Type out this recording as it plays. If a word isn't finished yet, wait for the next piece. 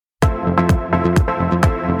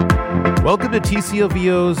Welcome to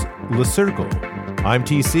TCLVO's Le Circle. I'm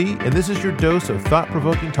TC, and this is your dose of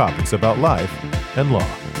thought-provoking topics about life and law.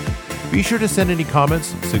 Be sure to send any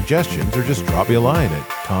comments, suggestions, or just drop me a line at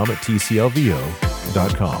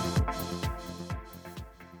tom@tclvo.com.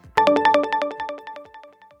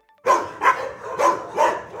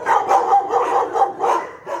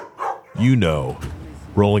 You know,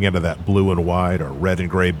 rolling out of that blue and white or red and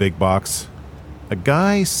gray big box, a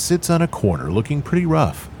guy sits on a corner looking pretty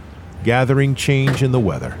rough, gathering change in the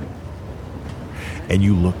weather. And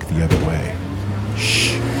you look the other way.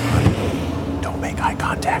 Shh, honey, don't make eye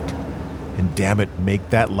contact. And damn it, make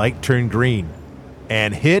that light turn green.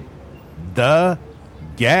 And hit the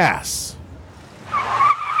gas.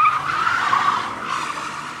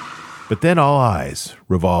 But then all eyes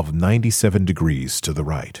revolve 97 degrees to the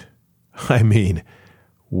right. I mean,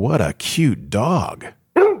 what a cute dog.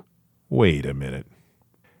 Wait a minute.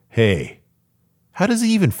 Hey, how does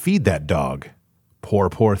he even feed that dog?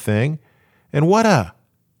 Poor thing. And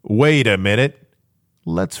wait a minute.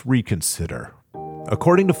 Let's reconsider.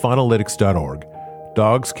 According to Faunalytics.org,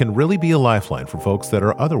 dogs can really be a lifeline for folks that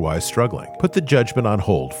are otherwise struggling. Put the judgment on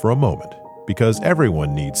hold for a moment, because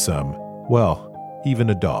everyone needs some, well, even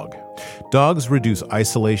a dog. Dogs reduce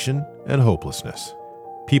isolation and hopelessness.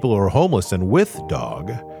 People who are homeless and with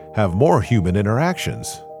dog have more human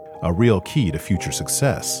interactions, a real key to future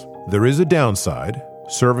success. There is a downside.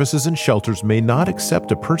 Services and shelters may not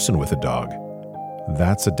accept a person with a dog.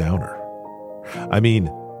 That's a downer. I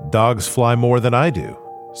mean, dogs fly more than I do,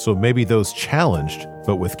 so maybe those challenged,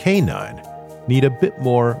 but with canine, need a bit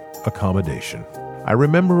more accommodation. I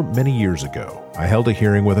remember many years ago, I held a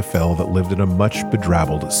hearing with a fellow that lived in a much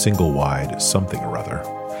bedrabbled single-wide something or other.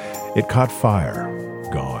 It caught fire,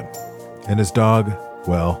 gone. And his dog,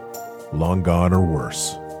 well, long gone or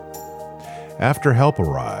worse. After help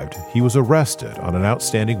arrived, he was arrested on an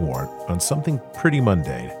outstanding warrant on something pretty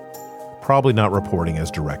mundane, probably not reporting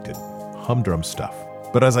as directed, humdrum stuff.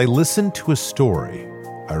 But as I listened to his story,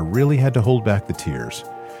 I really had to hold back the tears,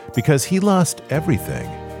 because he lost everything.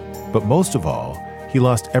 But most of all, he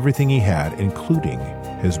lost everything he had, including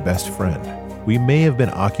his best friend. We may have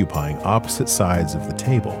been occupying opposite sides of the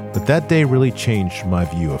table, but that day really changed my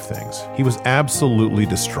view of things. He was absolutely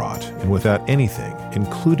distraught and without anything,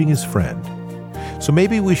 including his friend. So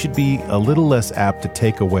maybe we should be a little less apt to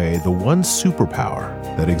take away the one superpower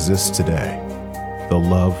that exists today, the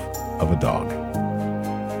love of a dog.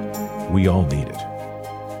 We all need it,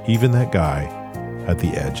 even that guy at the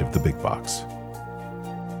edge of the big box.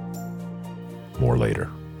 More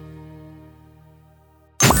later.